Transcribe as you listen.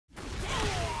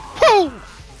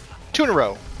2 in a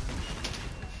row.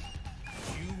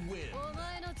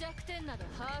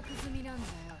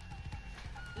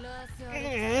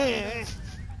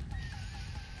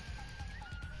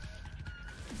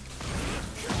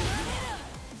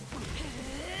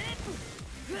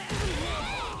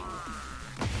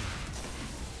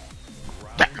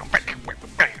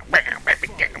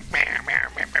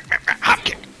 Hop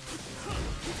kick.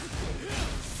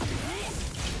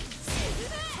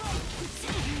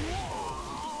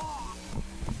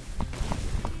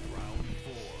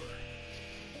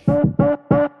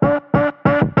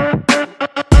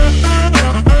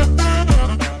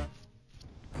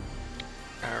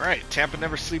 Alright, Tampa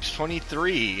Never Sleeps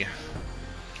 23.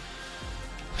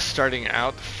 Starting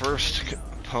out, the first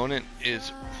opponent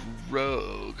is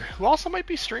Rogue, who also might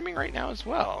be streaming right now as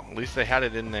well. At least they had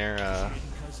it in their,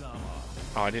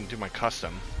 Oh, I didn't do my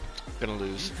custom. Gonna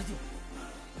lose.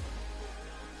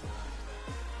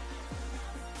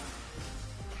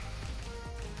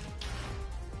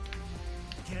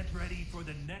 Get ready for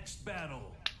the next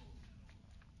battle.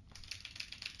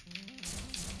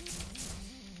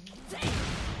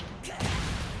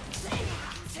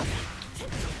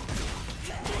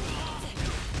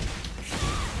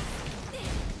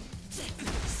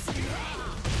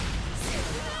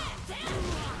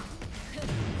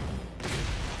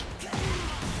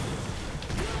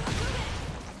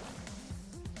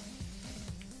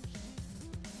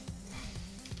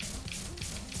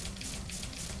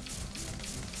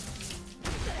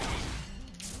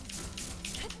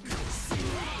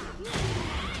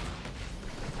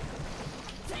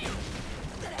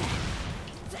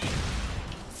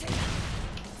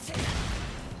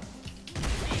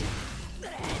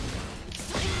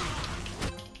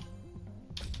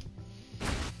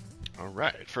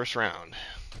 Alright, first round.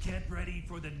 Get ready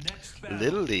for the next battle.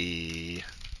 Lily.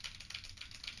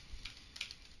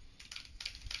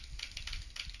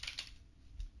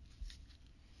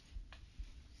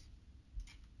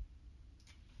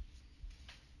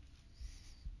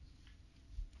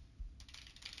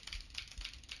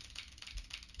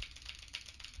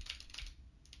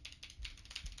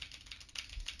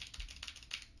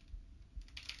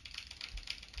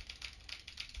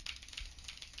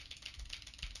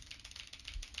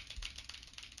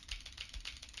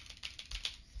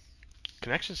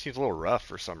 Connection seems a little rough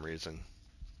for some reason.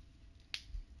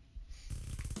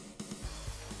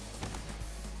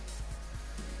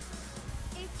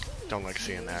 Don't like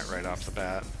seeing that right off the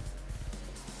bat.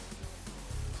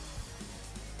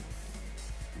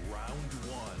 Round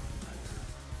 1.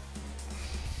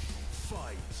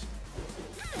 Fight.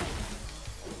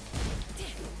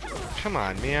 Come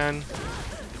on, man.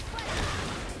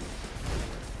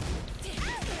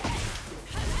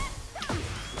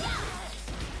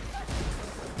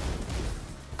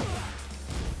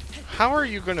 How are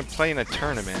you going to play in a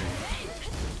tournament?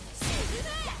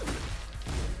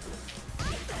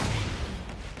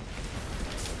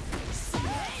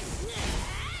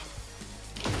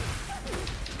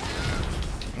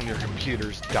 When your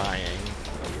computer's dying.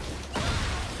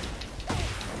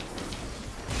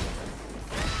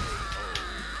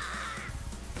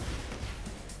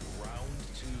 Round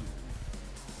 2.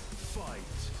 Fight.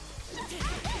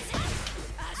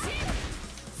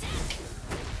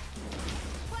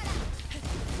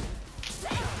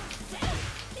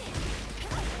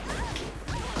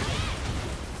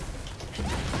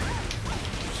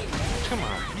 Come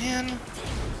on, man.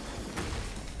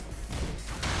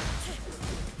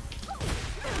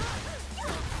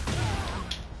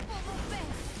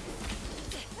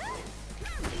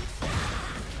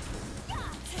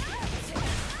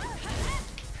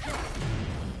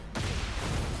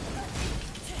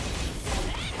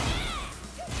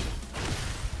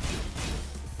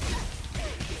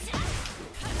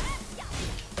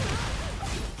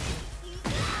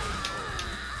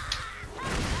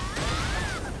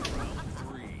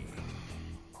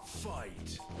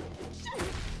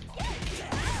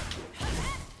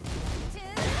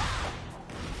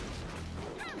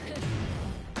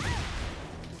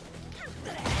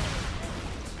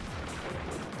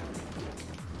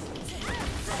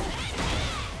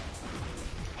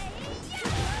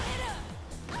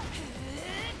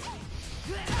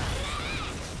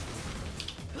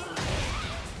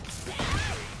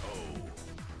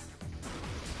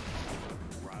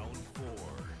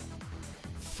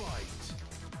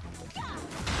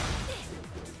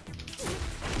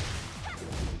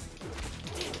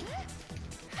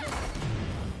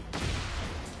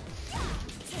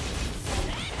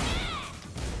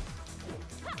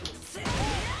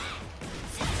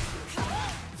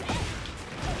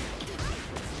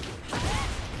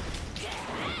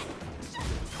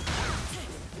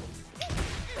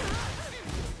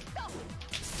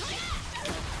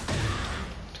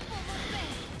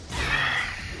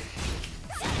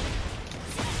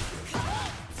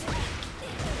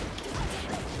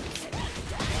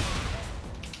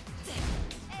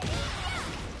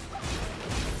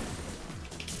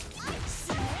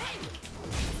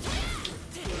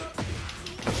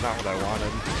 That's not what I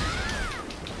wanted.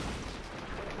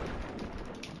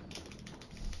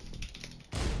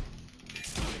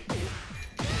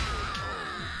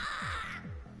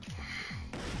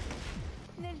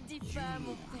 Ne le dis pas,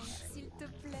 mon père, s'il te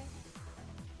plaît.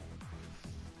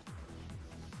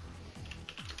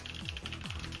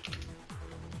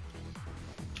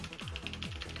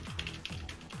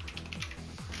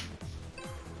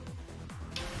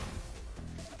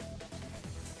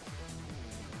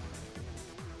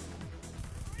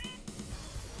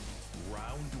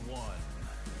 Round one.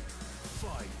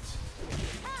 Fight.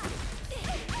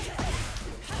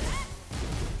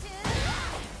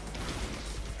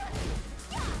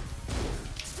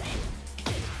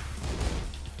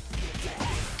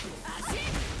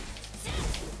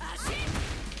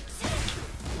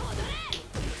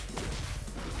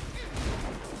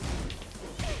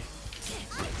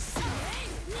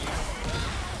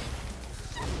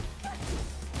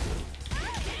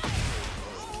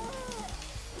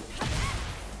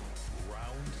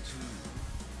 Round two.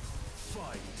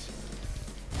 Fight.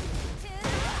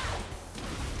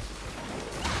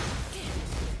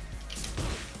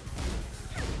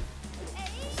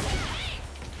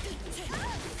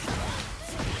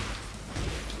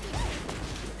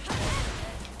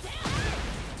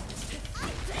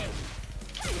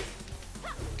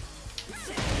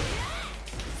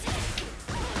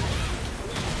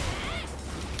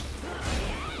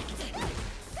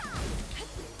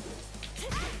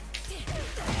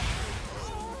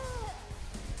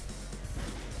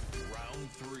 Round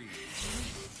three.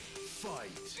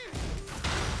 Fight.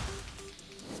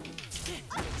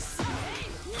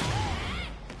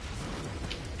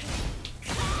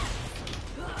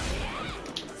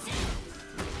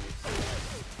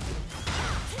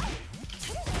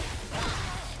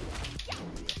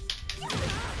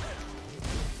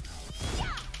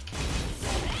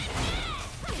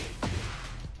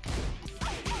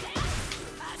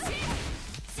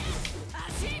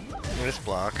 Nice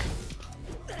block.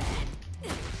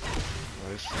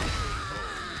 Nice.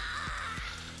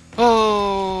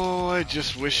 Oh, I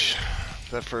just wish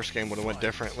that first game would have went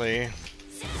differently.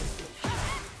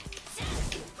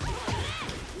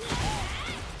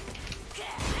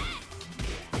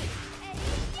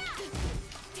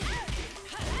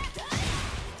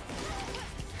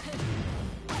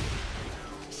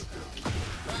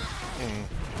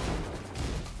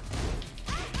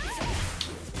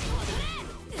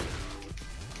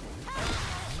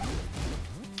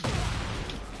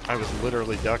 I was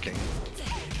literally ducking.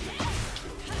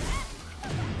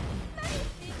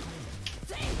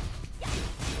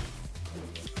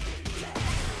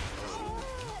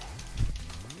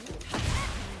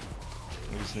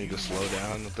 I just need to slow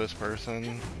down with this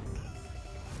person.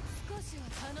 少しは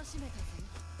楽しめたぞ。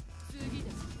次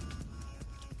だ。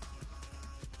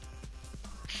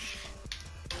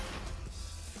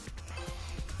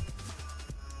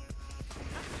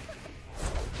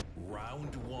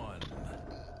Round one.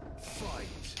 Fight.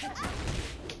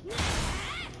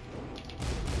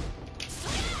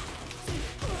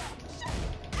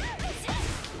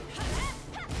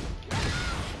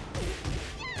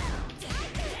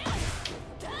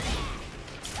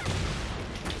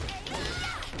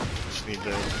 Just need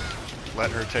to let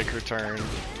her take her turn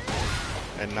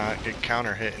and not get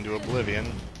counter hit into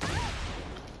oblivion.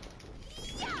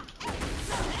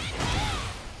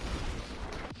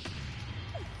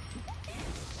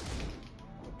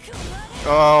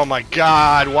 Oh my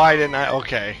god, why didn't I?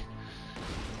 Okay.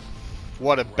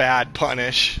 What a bad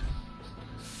punish.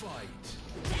 Fight.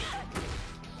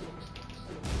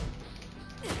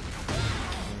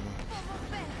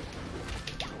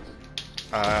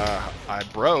 I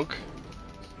broke.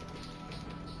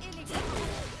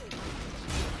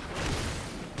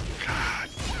 God.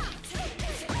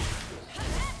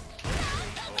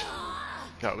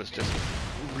 That was just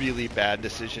really bad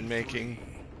decision making.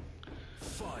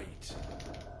 Fight.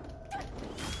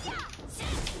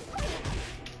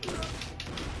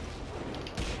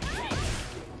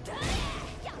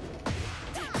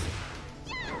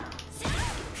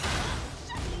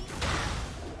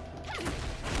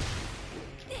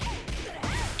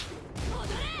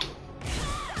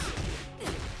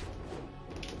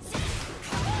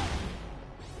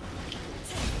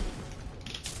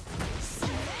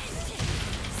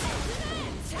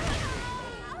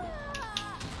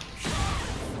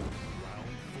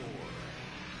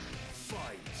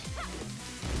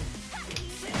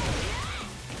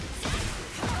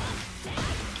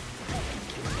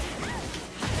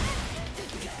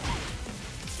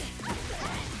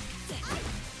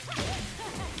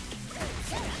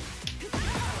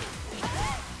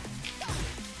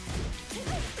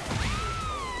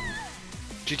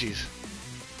 GG's.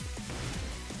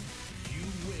 You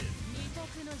win. 二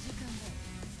択の時間だ。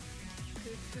屈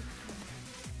服か、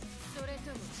それ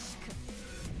とも死か。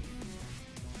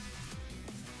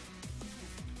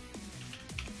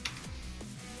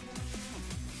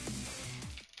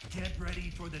Get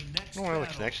ready for the next Oh, well, the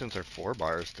battle. connections are 4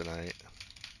 bars tonight.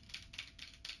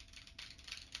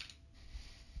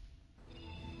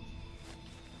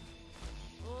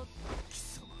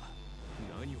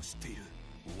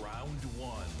 Round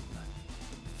 1.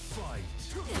 Fight.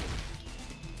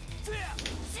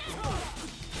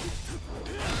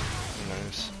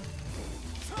 Nice.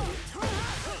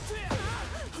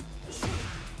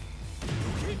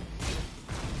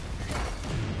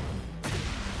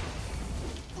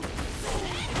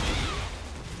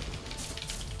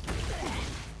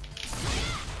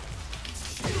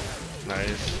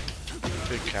 Nice.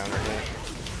 Big counter hit.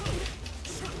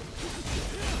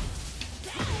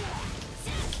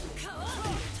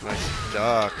 Nice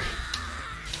duck.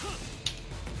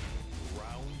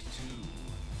 Round 2.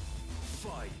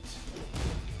 Fight.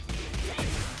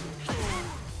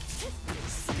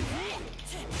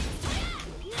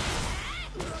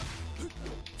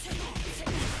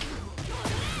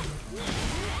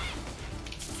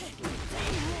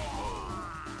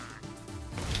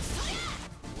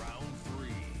 Round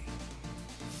 3.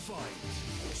 Fight.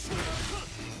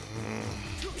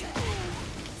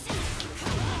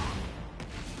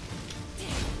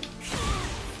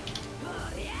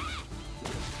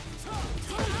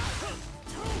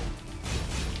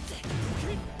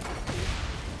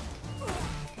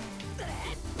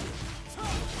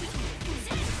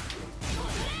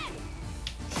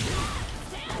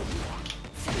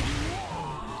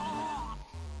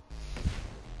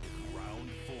 Round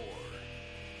 4.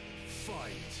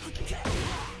 Fight.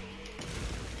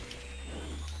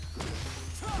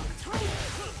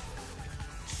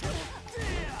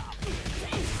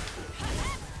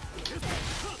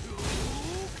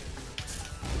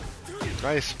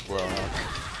 Nice block.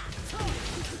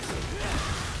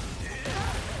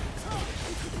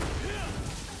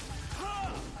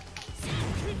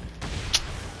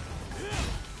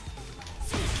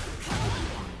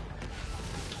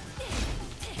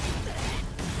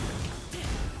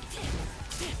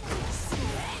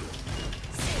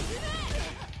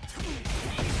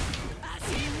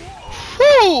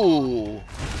 Woo!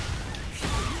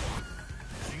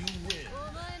 お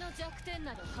前の弱点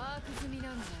など把握済みな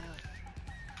んだよ。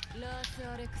ラース・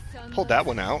アレクサンダー Pulled that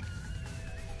one out.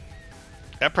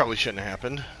 That probably shouldn't have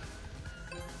happened.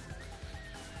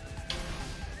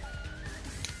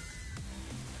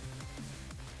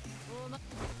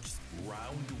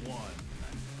 Round 1.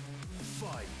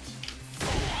 Fight.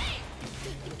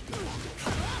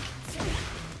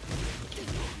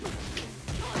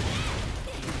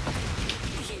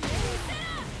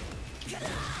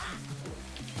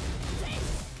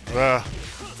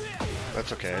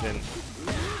 That's okay, I didn't.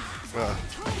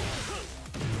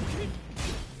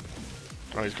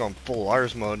 Oh, he's going full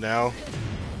Lars mode now.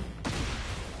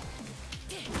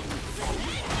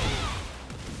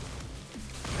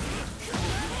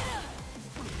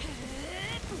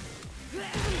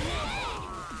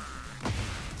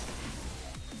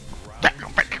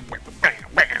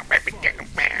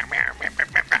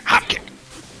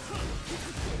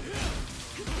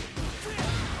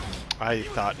 I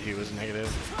thought he was negative.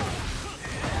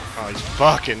 Oh, he's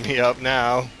fucking me up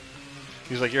now.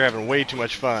 He's like, you're having way too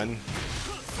much fun.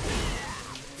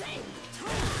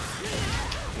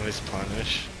 Nice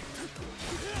punish.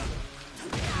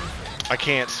 I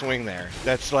can't swing there.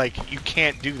 That's like, you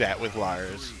can't do that with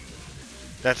Lars.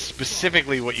 That's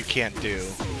specifically what you can't do.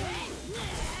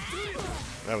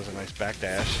 That was a nice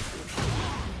backdash.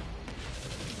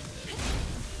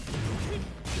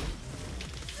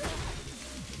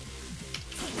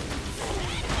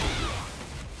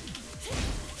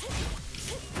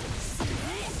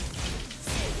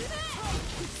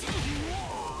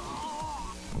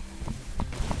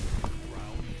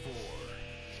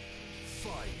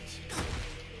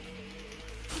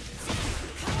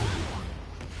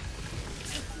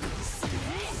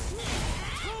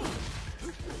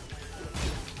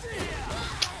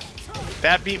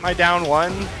 That beat my down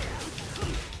one.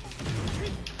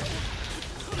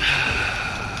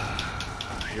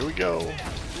 Here we go.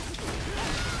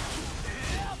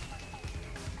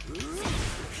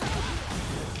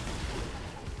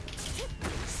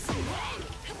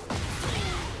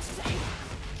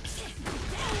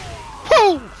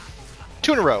 Woo!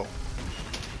 2 in a row.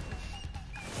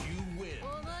 You win. お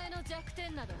前の弱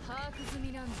点など把握済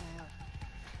みなんだよ。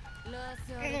ラー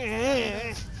ス・アレク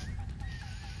サンダー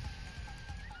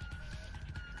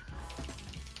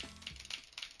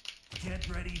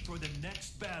ready for the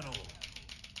next battle.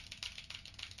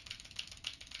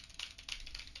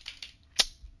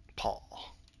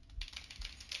 Paul.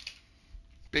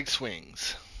 Big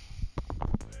swings.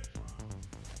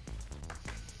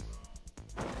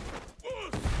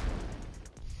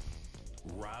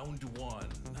 Round one.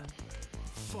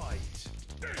 Fight.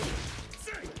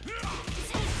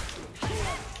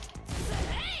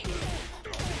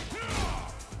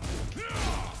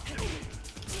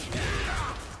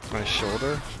 My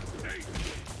shoulder.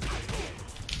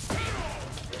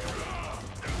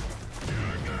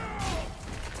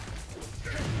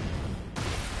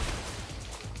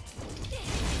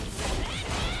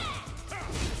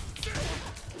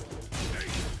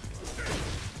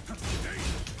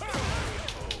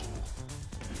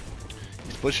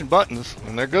 He's pushing buttons,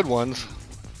 and they're good ones.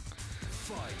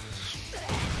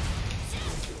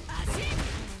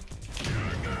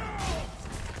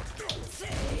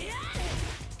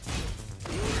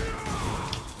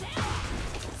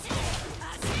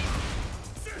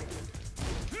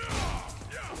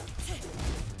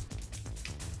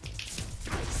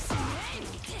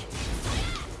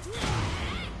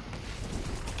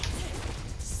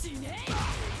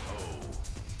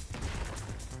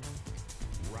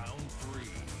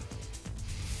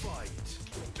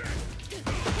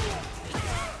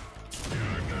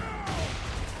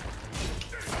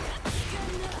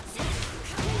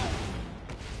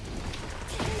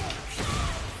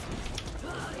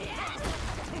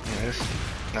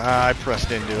 I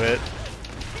pressed into it.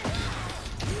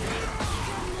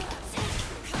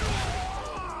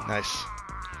 Nice.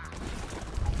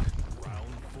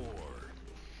 Round four.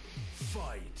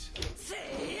 Fight.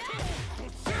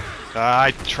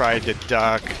 I tried to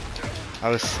duck.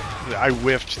 I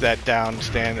whiffed that down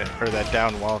that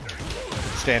down while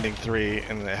standing 3,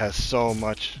 and it has so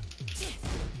much.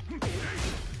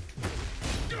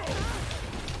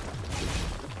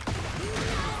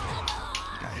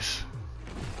 Nice.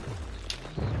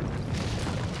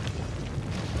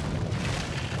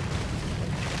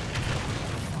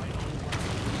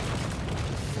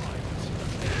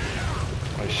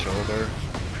 My shoulder.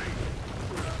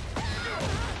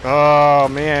 Oh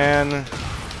man.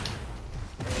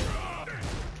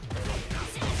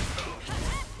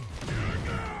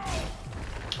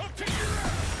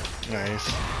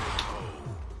 Nice.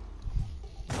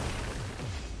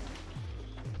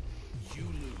 You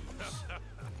lose.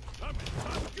 I'm in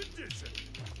top condition.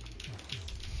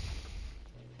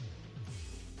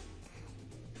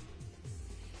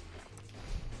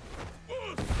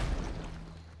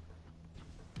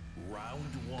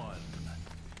 Round one.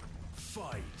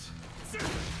 Fight.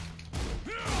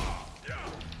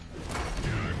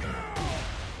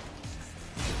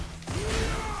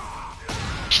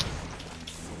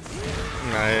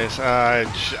 Nice.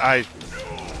 I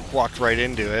walked right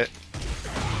into it.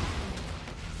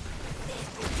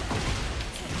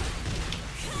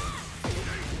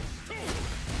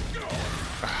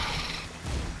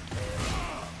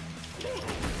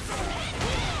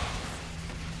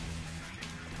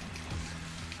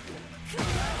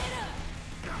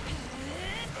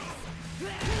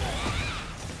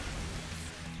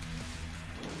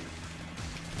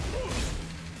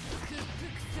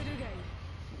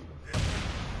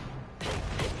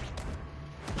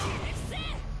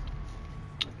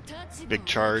 Big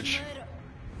charge.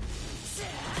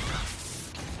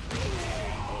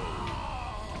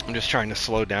 I'm just trying to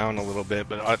slow down a little bit,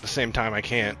 but at the same time I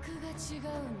can't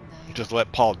just let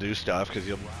Paul do stuff because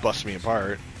he'll bust me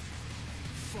apart.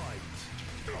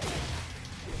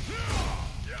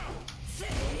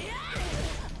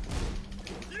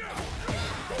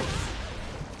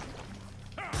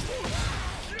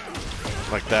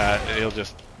 Like that, he'll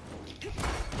just...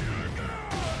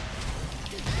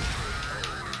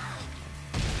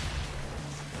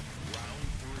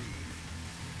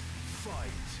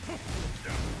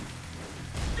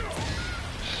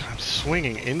 I'm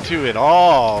swinging into it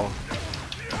all.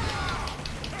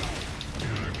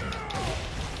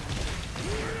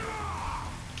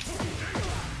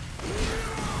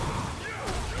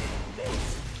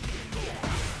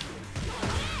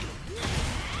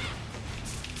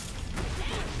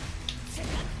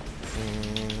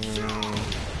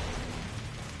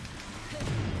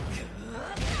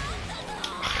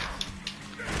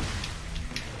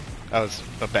 That was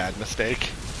a bad mistake.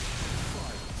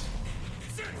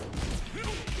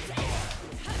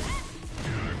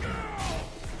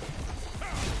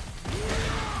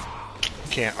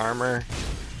 Can't armor.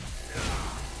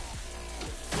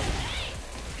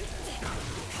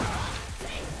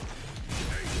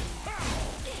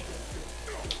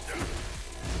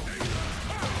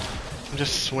 I'm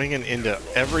just swinging into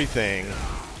everything.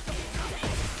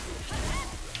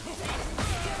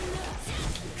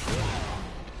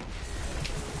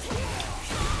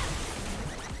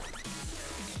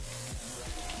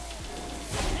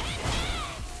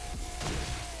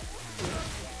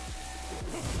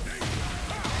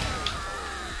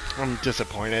 I'm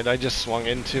disappointed. I just swung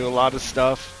into a lot of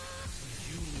stuff.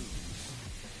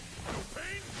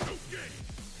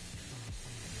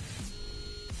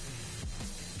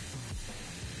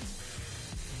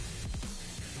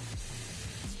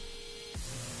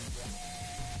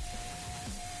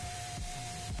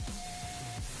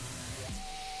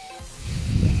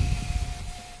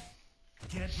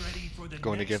 Get ready for the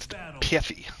Going next against battle.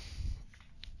 Piffy.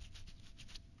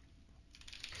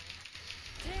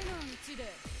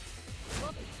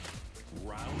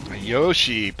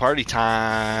 Yoshi, party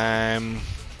time.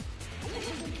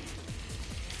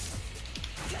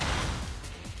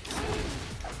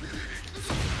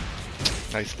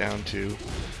 Nice down two.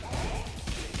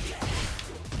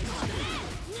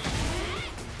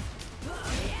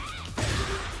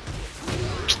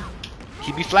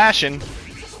 He be flashing.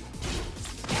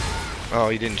 Oh,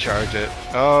 he didn't charge it.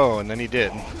 Oh, and then he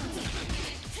did.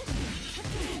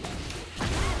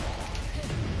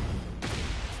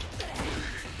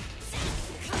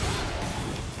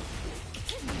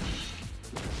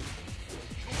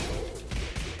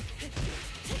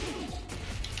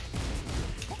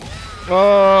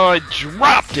 Oh, I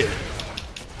dropped it.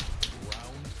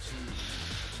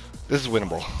 This is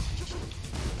winnable.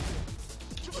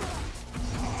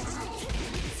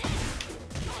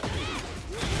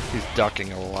 He's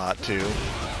ducking a lot too.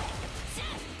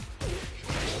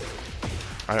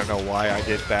 I don't know why I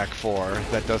did back four.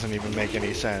 That doesn't even make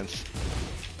any sense.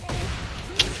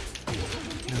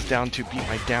 His down two beat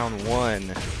my down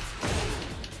one.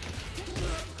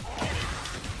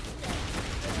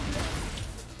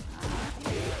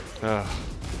 Ugh.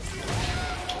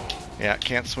 Yeah,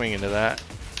 can't swing into that.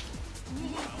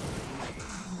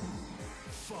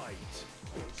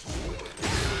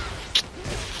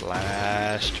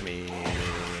 Flashed me.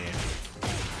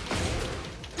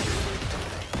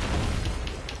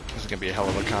 This is gonna be a hell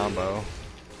of a combo.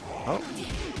 Oh.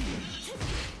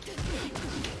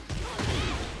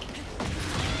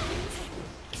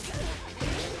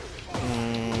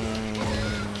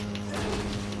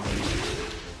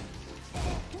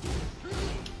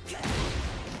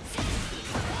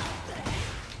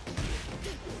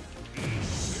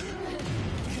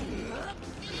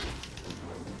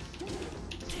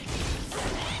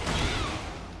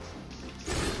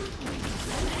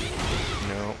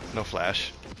 No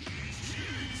flash.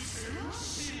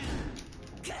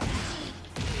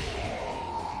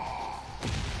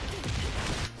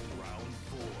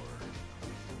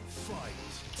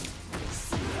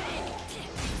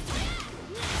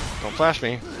 Don't flash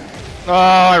me. Oh,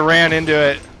 I ran into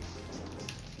it.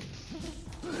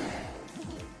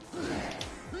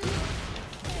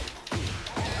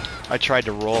 I tried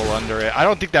to roll under it. I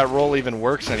don't think that roll even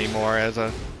works anymore as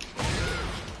a...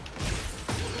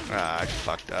 Ah, I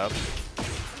fucked up.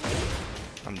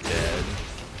 I'm dead.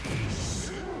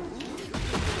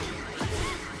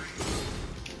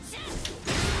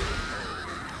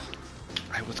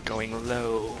 I was going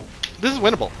low. This is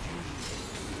winnable.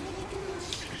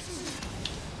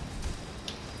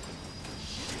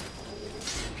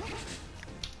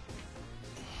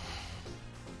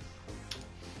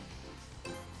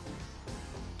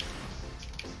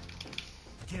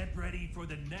 Get ready for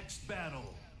the next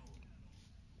battle.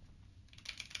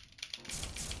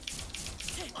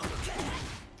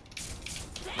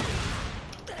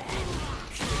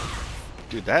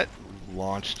 Dude, that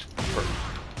launched for...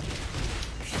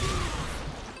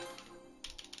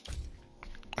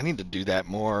 I need to do that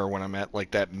more when I'm at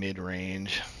like that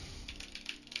mid-range.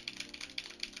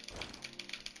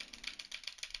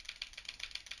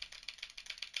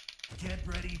 Get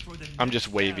ready for the I'm just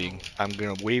next waving. battle. I'm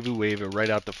gonna wave it right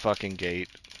out the fucking gate.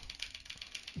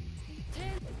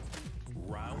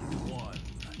 Round one.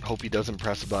 Hope he doesn't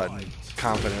press a button.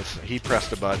 Confidence. He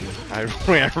pressed a button. I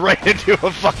ran right into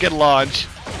a fucking launch.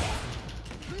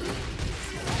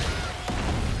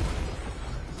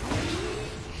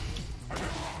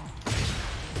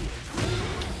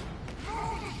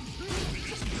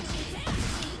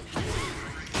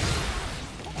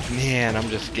 Man, I'm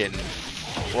just getting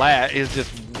flat. He's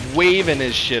just waving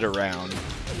his shit around.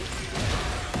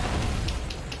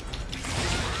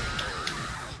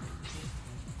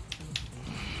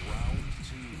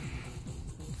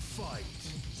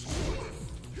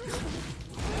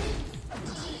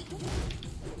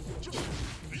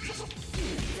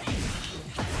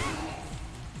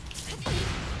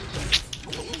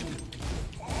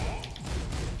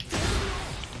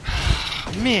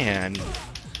 Man,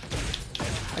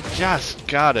 I just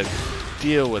gotta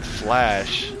deal with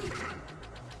Flash.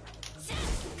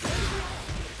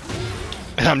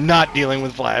 And I'm not dealing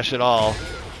with Flash at all.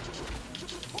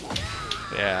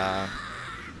 Yeah.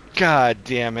 God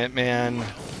damn it, man.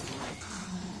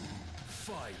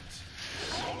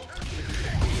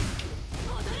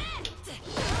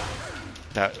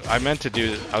 That I meant to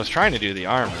do. I was trying to do the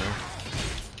armor.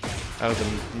 That was a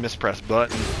mispressed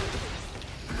button.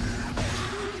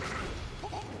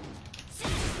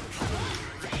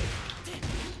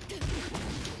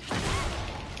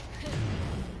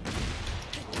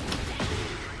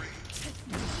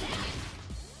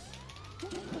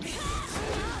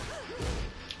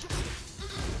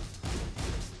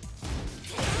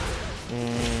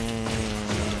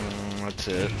 That's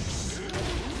it.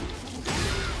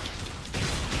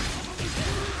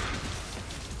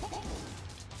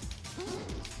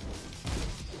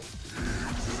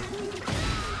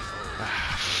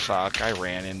 Fuck, I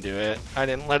ran into it. I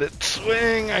didn't let it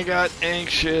swing. I got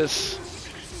anxious.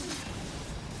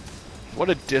 What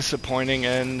a disappointing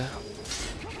end.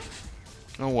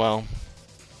 Oh well.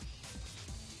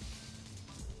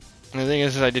 And the thing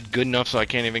is I did good enough so I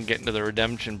can't even get into the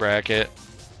redemption bracket.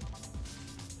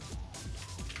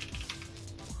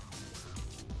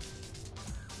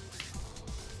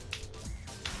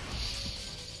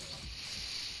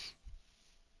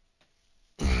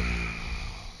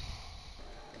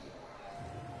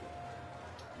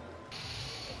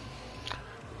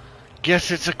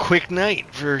 Guess it's a quick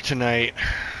night for tonight.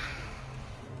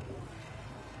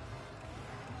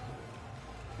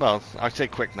 Well, I'd say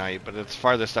quick night, but it's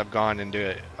farthest I've gone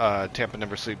into Tampa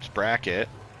Never Sleeps bracket.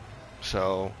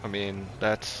 So, I mean,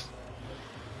 that's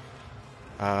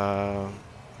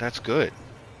good.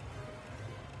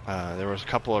 There was a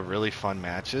couple of really fun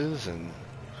matches, and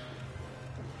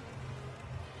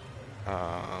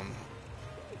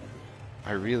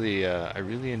I really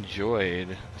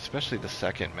enjoyed, especially the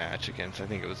second match against, I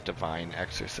think it was Divine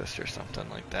Exorcist or something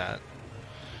like that.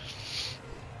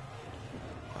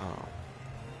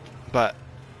 But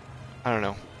I don't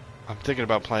know. I'm thinking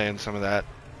about playing some of that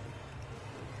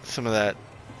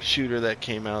shooter that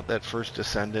came out, that first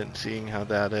Descendant, and seeing how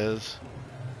that is.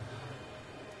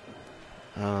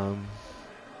 But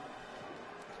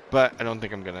I don't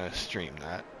think I'm gonna stream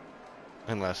that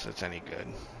unless it's any good.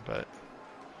 But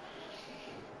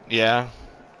yeah,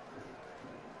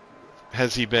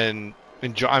 has he been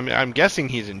I'm guessing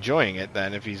he's enjoying it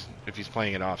then if he's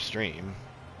playing it off stream.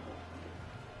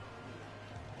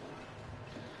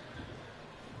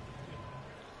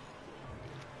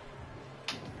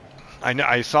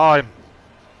 I saw him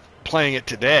playing it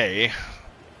today.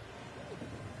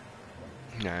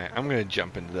 Alright, I'm gonna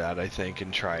jump into that, I think,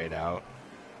 and try it out.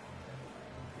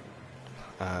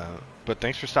 But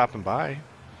thanks for stopping by,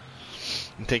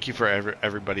 and thank you for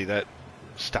everybody that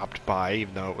stopped by,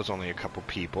 even though it was only a couple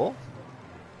people.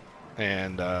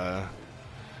 And I'll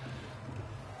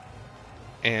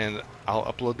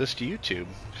upload this to YouTube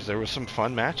because there was some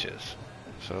fun matches.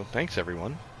 So thanks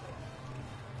everyone.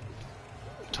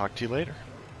 Talk to you later.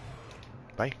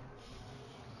 Bye.